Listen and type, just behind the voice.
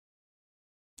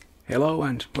Hello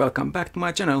and welcome back to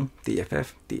my channel,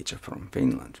 TFF Teacher from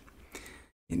Finland.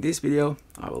 In this video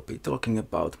I will be talking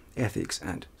about ethics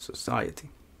and society.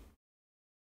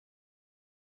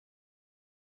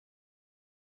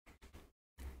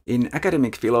 In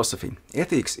academic philosophy,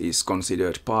 ethics is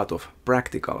considered part of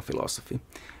practical philosophy,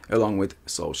 along with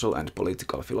social and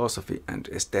political philosophy and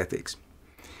aesthetics.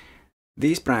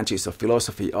 These branches of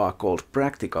philosophy are called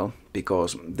practical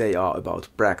because they are about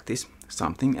practice,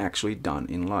 something actually done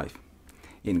in life.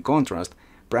 In contrast,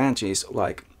 branches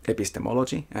like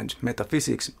epistemology and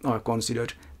metaphysics are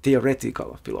considered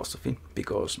theoretical philosophy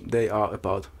because they are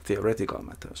about theoretical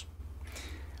matters.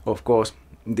 Of course,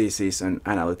 this is an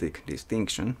analytic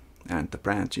distinction, and the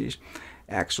branches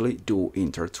actually do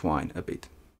intertwine a bit.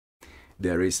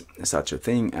 There is such a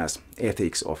thing as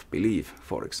ethics of belief,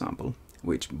 for example,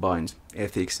 which binds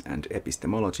ethics and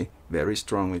epistemology very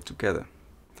strongly together.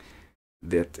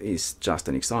 That is just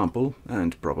an example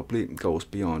and probably goes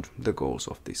beyond the goals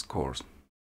of this course.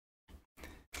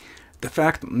 The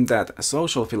fact that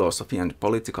social philosophy and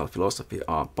political philosophy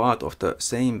are part of the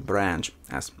same branch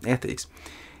as ethics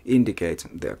indicates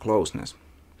their closeness.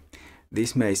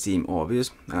 This may seem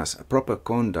obvious, as proper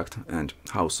conduct and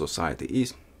how society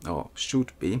is or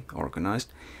should be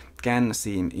organized can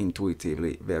seem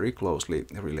intuitively very closely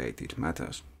related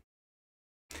matters.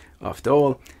 After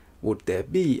all, would there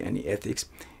be any ethics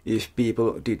if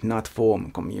people did not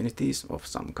form communities of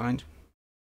some kind?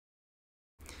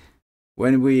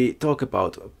 When we talk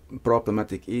about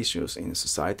problematic issues in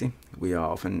society, we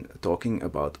are often talking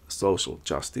about social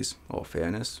justice or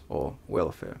fairness or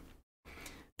welfare.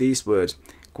 These words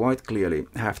quite clearly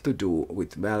have to do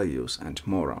with values and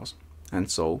morals, and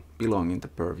so belong in the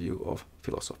purview of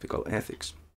philosophical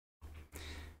ethics.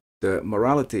 The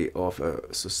morality of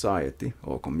a society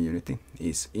or community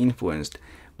is influenced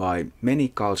by many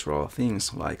cultural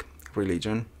things like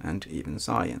religion and even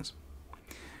science.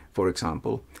 For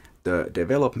example, the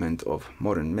development of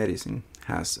modern medicine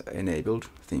has enabled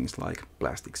things like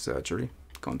plastic surgery,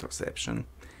 contraception,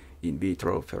 in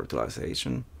vitro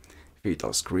fertilization,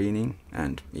 fetal screening,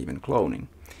 and even cloning,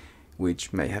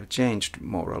 which may have changed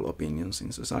moral opinions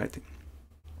in society.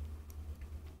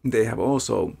 They have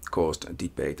also caused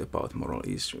debate about moral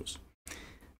issues.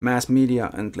 Mass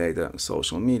media and later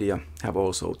social media have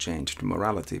also changed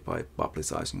morality by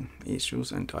publicizing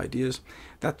issues and ideas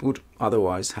that would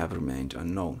otherwise have remained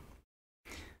unknown.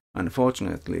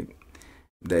 Unfortunately,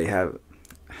 they have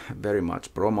very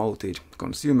much promoted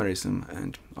consumerism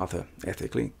and other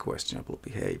ethically questionable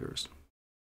behaviors.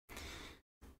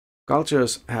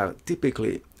 Cultures have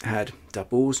typically had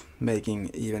taboos, making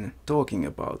even talking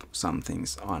about some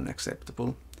things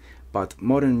unacceptable, but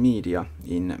modern media,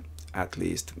 in at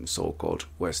least so-called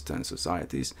Western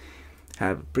societies,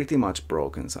 have pretty much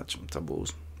broken such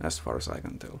taboos, as far as I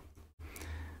can tell.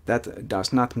 That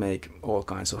does not make all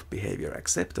kinds of behavior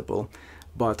acceptable,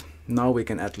 but now we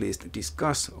can at least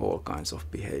discuss all kinds of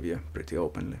behavior pretty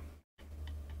openly.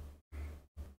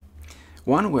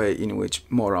 One way in which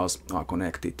morals are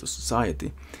connected to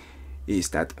society is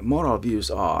that moral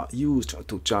views are used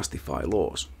to justify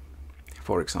laws.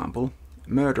 For example,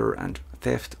 murder and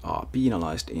theft are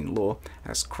penalized in law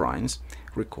as crimes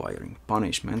requiring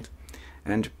punishment,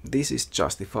 and this is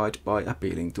justified by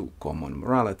appealing to common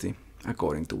morality,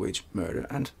 according to which murder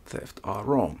and theft are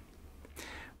wrong.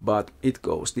 But it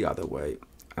goes the other way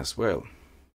as well.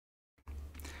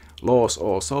 Laws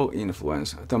also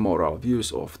influence the moral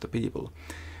views of the people,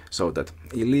 so that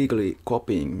illegally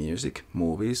copying music,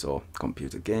 movies, or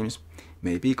computer games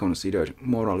may be considered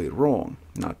morally wrong,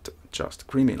 not just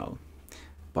criminal.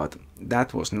 But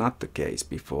that was not the case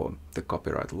before the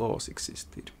copyright laws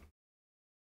existed.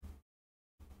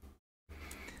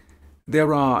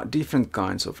 There are different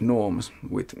kinds of norms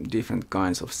with different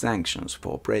kinds of sanctions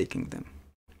for breaking them.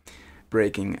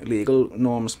 Breaking legal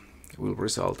norms will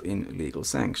result in legal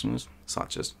sanctions,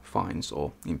 such as fines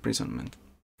or imprisonment.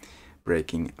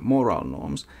 Breaking moral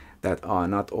norms that are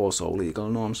not also legal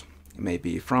norms may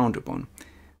be frowned upon,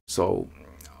 so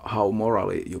how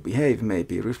morally you behave may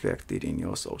be reflected in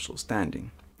your social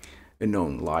standing. A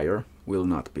known liar will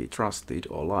not be trusted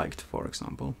or liked, for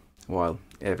example, while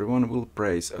everyone will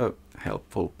praise a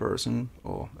helpful person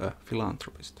or a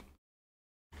philanthropist.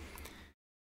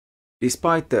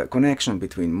 Despite the connection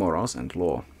between morals and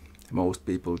law, most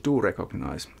people do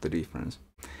recognize the difference,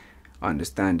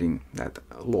 understanding that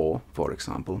law, for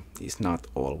example, is not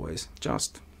always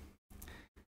just.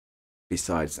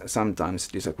 Besides sometimes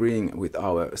disagreeing with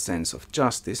our sense of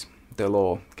justice, the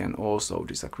law can also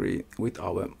disagree with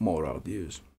our moral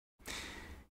views.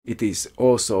 It is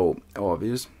also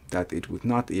obvious that it would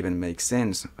not even make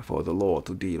sense for the law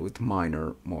to deal with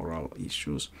minor moral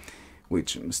issues,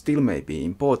 which still may be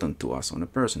important to us on a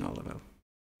personal level.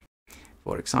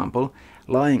 For example,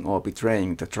 lying or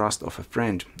betraying the trust of a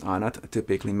friend are not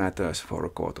typically matters for a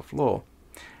court of law,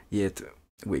 yet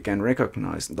we can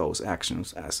recognize those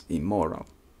actions as immoral.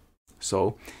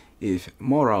 So, if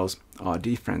morals are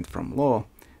different from law,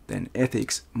 then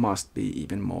ethics must be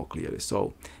even more clearly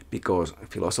so, because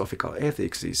philosophical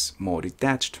ethics is more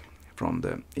detached from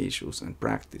the issues and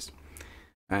practice,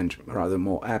 and rather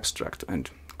more abstract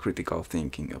and critical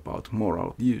thinking about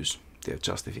moral views, their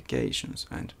justifications,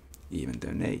 and even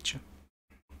their nature.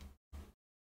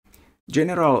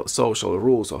 General social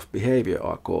rules of behavior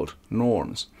are called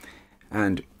norms,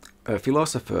 and a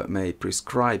philosopher may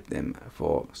prescribe them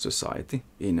for society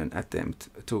in an attempt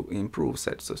to improve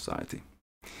said society.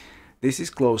 This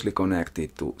is closely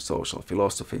connected to social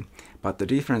philosophy, but the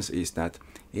difference is that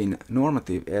in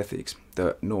normative ethics,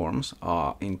 the norms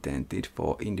are intended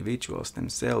for individuals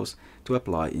themselves to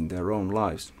apply in their own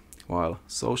lives, while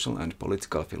social and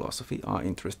political philosophy are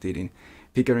interested in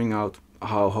figuring out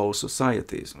how whole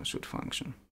societies should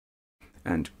function,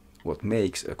 and what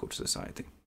makes a good society,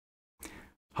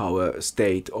 how a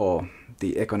state or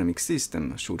the economic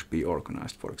system should be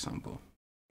organized, for example.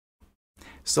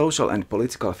 Social and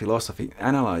political philosophy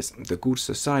analyze the good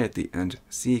society and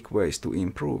seek ways to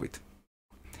improve it.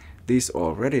 This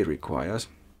already requires,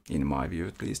 in my view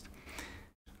at least,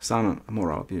 some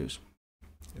moral views.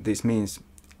 This means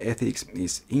ethics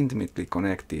is intimately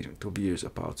connected to views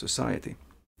about society.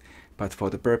 But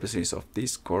for the purposes of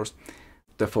this course,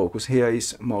 the focus here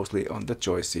is mostly on the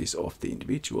choices of the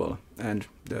individual and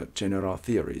the general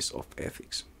theories of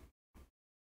ethics.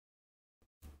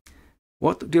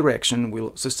 What direction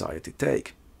will society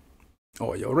take?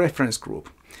 Or your reference group,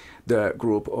 the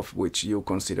group of which you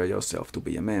consider yourself to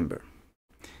be a member.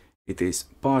 It is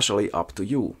partially up to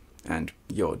you and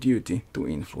your duty to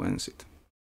influence it.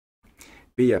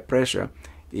 Peer pressure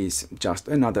is just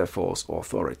another false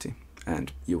authority,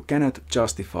 and you cannot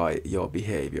justify your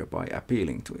behavior by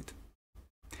appealing to it.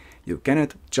 You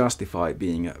cannot justify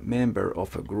being a member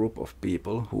of a group of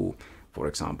people who, for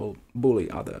example, bully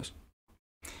others.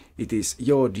 It is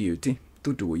your duty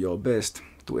to do your best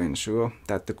to ensure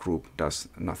that the group does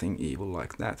nothing evil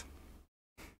like that.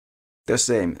 The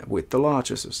same with the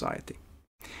larger society.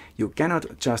 You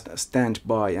cannot just stand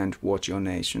by and watch your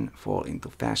nation fall into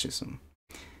fascism.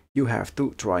 You have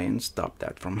to try and stop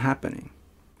that from happening.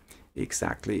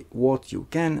 Exactly what you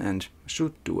can and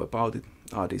should do about it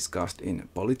are discussed in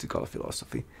political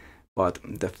philosophy, but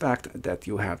the fact that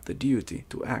you have the duty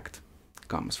to act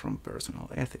comes from personal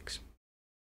ethics.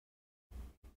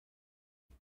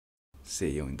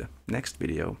 See you in the next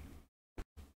video.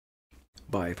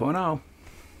 Bye for now.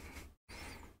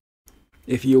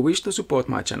 If you wish to support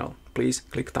my channel, please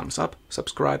click thumbs up,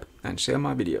 subscribe and share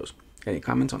my videos. Any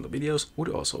comments on the videos would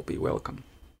also be welcome.